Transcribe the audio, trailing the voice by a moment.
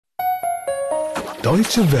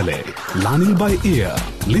Deutsche Welle, learning by ear.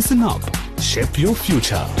 Listen up, shape your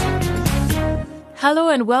future. Hello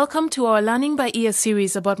and welcome to our Learning by Ear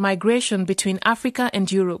series about migration between Africa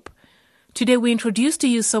and Europe. Today we introduce to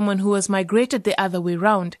you someone who has migrated the other way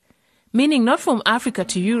round, meaning not from Africa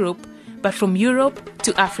to Europe, but from Europe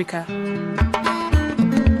to Africa.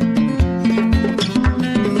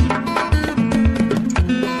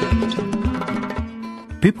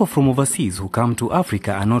 People from overseas who come to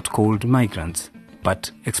Africa are not called migrants,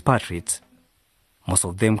 but expatriates. Most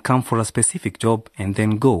of them come for a specific job and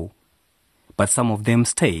then go. But some of them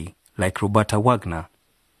stay, like Roberta Wagner.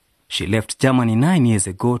 She left Germany 9 years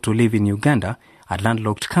ago to live in Uganda, a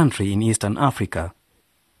landlocked country in Eastern Africa.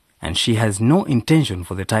 And she has no intention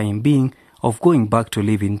for the time being of going back to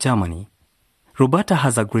live in Germany. Roberta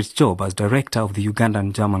has a great job as director of the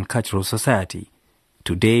Ugandan German Cultural Society.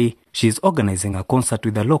 Today, she is organizing a concert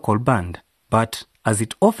with a local band. But, as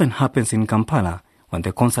it often happens in Kampala, when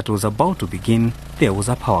the concert was about to begin, there was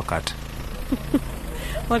a power cut.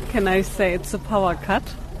 What can I say? It's a power cut.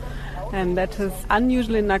 And that is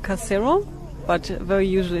unusual in Nakasero, but very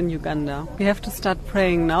usual in Uganda. We have to start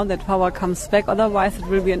praying now that power comes back, otherwise it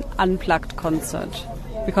will be an unplugged concert.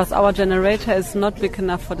 Because our generator is not big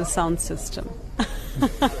enough for the sound system.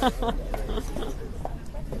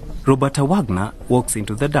 Roberta Wagner walks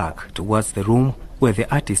into the dark towards the room where the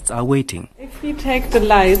artists are waiting. If we take the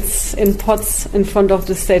lights in pots in front of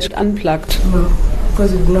the stage unplugged? No,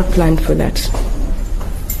 because we've not planned for that.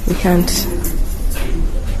 We can't.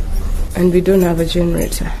 And we don't have a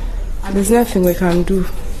generator. There's nothing we can do.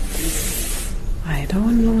 I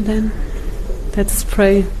don't know then. Let's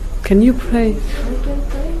pray. Can you pray?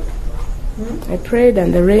 I prayed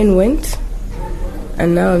and the rain went.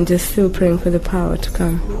 And now I'm just still praying for the power to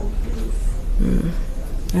come.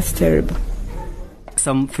 That's terrible.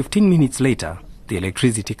 Some 15 minutes later, the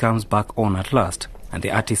electricity comes back on at last, and the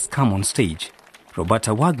artists come on stage.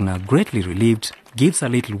 Roberta Wagner, greatly relieved, gives a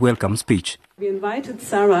little welcome speech. We invited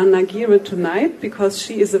Sarah Nagire tonight because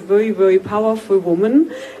she is a very, very powerful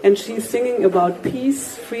woman, and she's singing about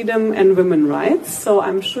peace, freedom, and women's rights. So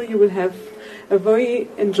I'm sure you will have a very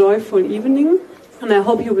enjoyable evening. And I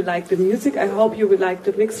hope you will like the music. I hope you will like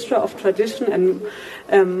the mixture of tradition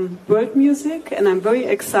and world music. And I'm very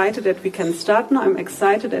excited that we can start now. I'm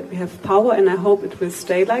excited that we have power, and I hope it will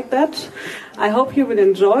stay like that. I hope you will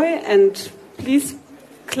enjoy, and please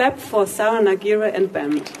clap for Sarah Nagire and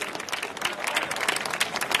band.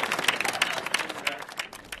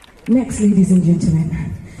 Next, ladies and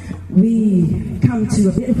gentlemen, we come to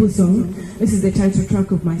a beautiful song. This is the title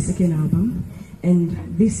track of my second album.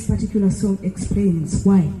 And this particular song explains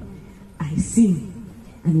why I sing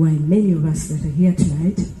and why many of us that are here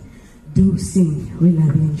tonight do sing. We'll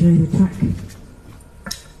enjoy the track.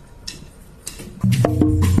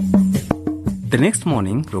 The next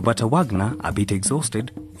morning, Roberta Wagner, a bit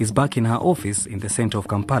exhausted, is back in her office in the center of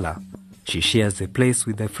Kampala. She shares the place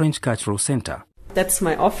with the French Cultural Center. That's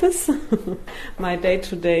my office, my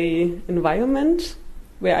day-to-day environment,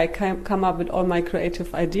 where I come up with all my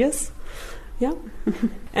creative ideas. Yeah.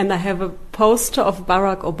 And I have a poster of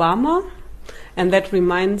Barack Obama, and that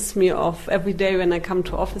reminds me of every day when I come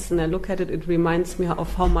to office and I look at it, it reminds me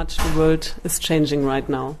of how much the world is changing right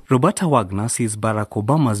now. Roberta Wagner sees Barack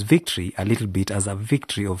Obama's victory a little bit as a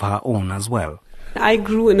victory of her own as well. I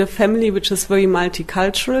grew in a family which is very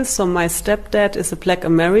multicultural, so my stepdad is a Black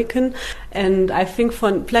American, and I think for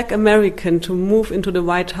a Black American to move into the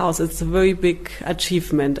White House, it's a very big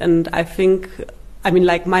achievement. And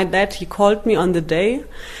like my dad, he called me on the day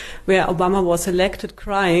where Obama was elected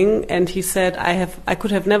crying, and he said, I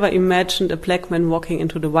could have never imagined a black man walking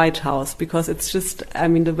into the White House, because it's just,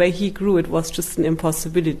 the way he grew, it was just an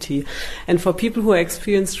impossibility. And for people who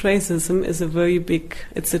experienced racism,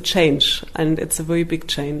 it's a change, and it's a very big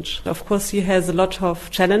change. Of course, he has a lot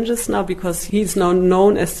of challenges now, because he's now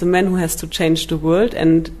known as the man who has to change the world,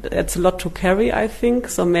 and that's a lot to carry, I think.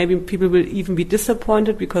 So maybe people will even be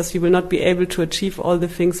disappointed, because he will not be able to achieve all the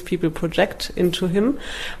things people project into him.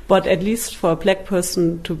 But at least for a black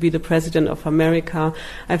person to be the president of America,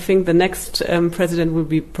 I think the next president will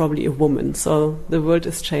be probably a woman. So the world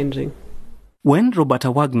is changing. When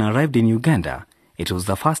Roberta Wagner arrived in Uganda, it was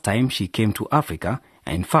the first time she came to Africa.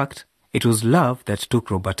 And in fact, it was love that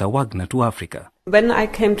took Roberta Wagner to Africa. When I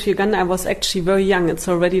came to Uganda, I was actually very young. It's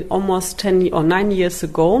already almost 10 or 9 years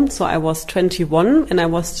ago. So I was 21 and I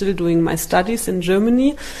was still doing my studies in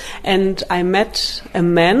Germany. And I met a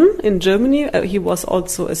man in Germany. He was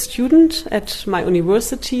also a student at my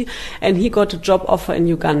university, and he got a job offer in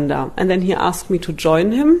Uganda. And then he asked me to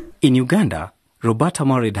join him. In Uganda, Roberta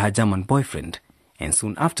married her German boyfriend, and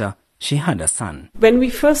soon after, she had a son. When we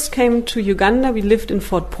first came to Uganda, we lived in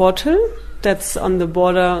Fort Portal. That's on the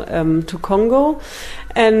border to Congo.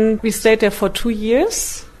 And we stayed there for 2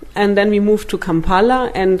 years. And then we moved to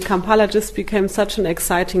Kampala, and Kampala just became such an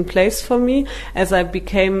exciting place for me as I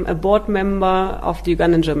became a board member of the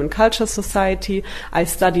Ugandan German Culture Society. I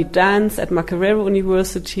studied dance at Makerere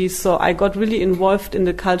University, so I got really involved in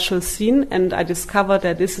the cultural scene, and I discovered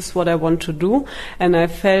that this is what I want to do, and I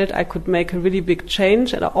felt I could make a really big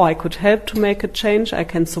change, or I could help to make a change. I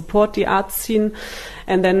can support the art scene.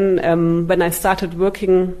 And then when I started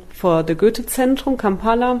working for the Goethe-Zentrum,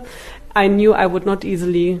 Kampala, I knew I would not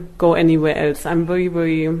easily go anywhere else. I'm very,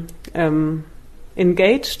 very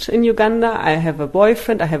engaged in Uganda. I have a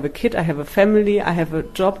boyfriend, I have a kid, I have a family, I have a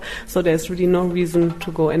job, so there's really no reason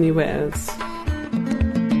to go anywhere else.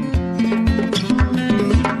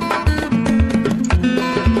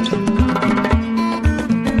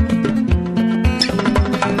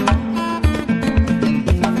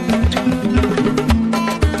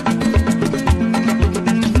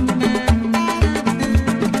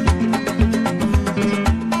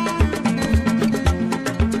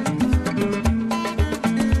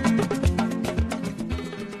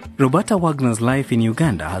 Roberta Wagner's life in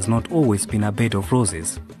Uganda has not always been a bed of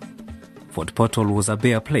roses. Fort Portal was a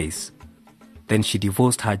bare place. Then she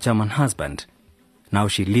divorced her German husband. Now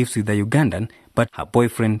she lives with a Ugandan, but her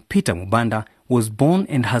boyfriend Peter Mubanda was born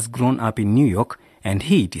and has grown up in New York, and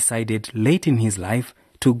he decided late in his life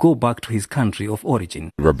to go back to his country of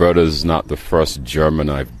origin. Roberta's not the first German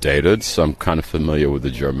I've dated, so I'm kind of familiar with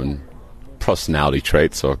the German personality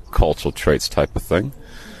traits or cultural traits type of thing.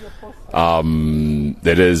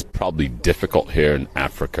 It is probably difficult here in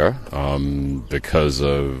Africa because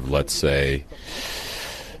of, let's say,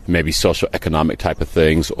 maybe socioeconomic type of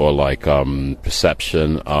things, or like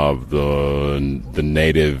perception of the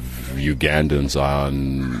native Ugandans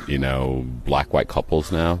on, black-white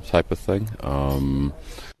couples now type of thing.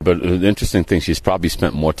 But the interesting thing, she's probably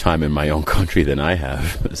spent more time in my own country than I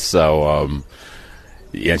have. So,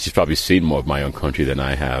 yeah, she's probably seen more of my own country than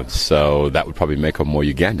I have, so that would probably make her more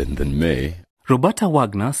Ugandan than me. Roberta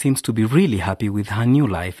Wagner seems to be really happy with her new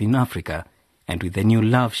life in Africa and with the new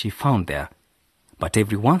love she found there. But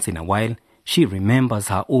every once in a while, she remembers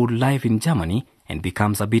her old life in Germany and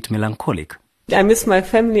becomes a bit melancholic. I miss my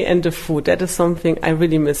family and the food. That is something I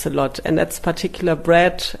really miss a lot. And that's particular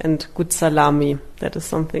bread and good salami. That is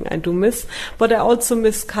something I do miss. But I also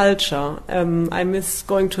miss culture. I miss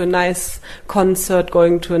going to a nice concert,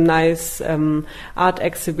 going to a nice art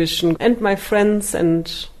exhibition, and my friends. And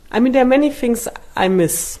there are many things I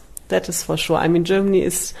miss. That is for sure. Germany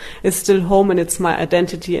is still home, and it's my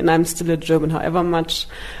identity, and I'm still a German, however much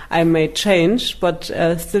I may change. But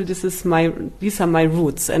still, these are my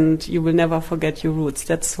roots, and you will never forget your roots.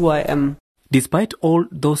 That's who I am. Despite all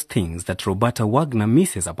those things that Roberta Wagner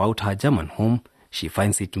misses about her German home, she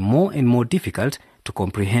finds it more and more difficult to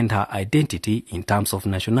comprehend her identity in terms of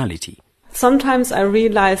nationality. Sometimes I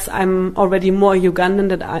realize I'm already more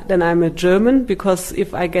Ugandan than I'm a German, because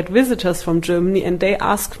if I get visitors from Germany and they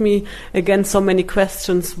ask me again so many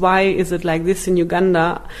questions, why is it like this in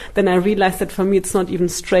Uganda, then I realize that for me it's not even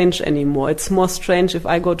strange anymore. It's more strange if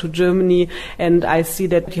I go to Germany and I see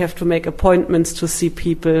that you have to make appointments to see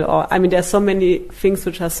people, or there's so many things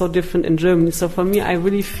which are so different in Germany. So for me, I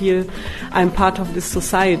really feel I'm part of this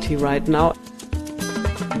society right now.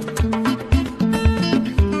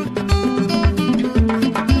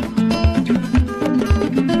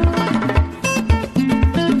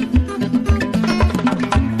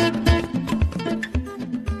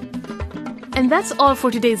 And that's all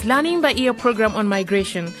for today's Learning by Ear program on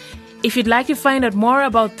migration. If you'd like to find out more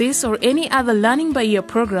about this or any other Learning by Ear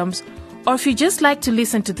programs, or if you'd just like to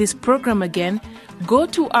listen to this program again, go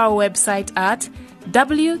to our website at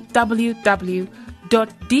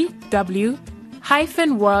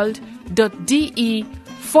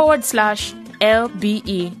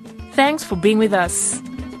www.dw-world.de/LBE. Thanks for being with us.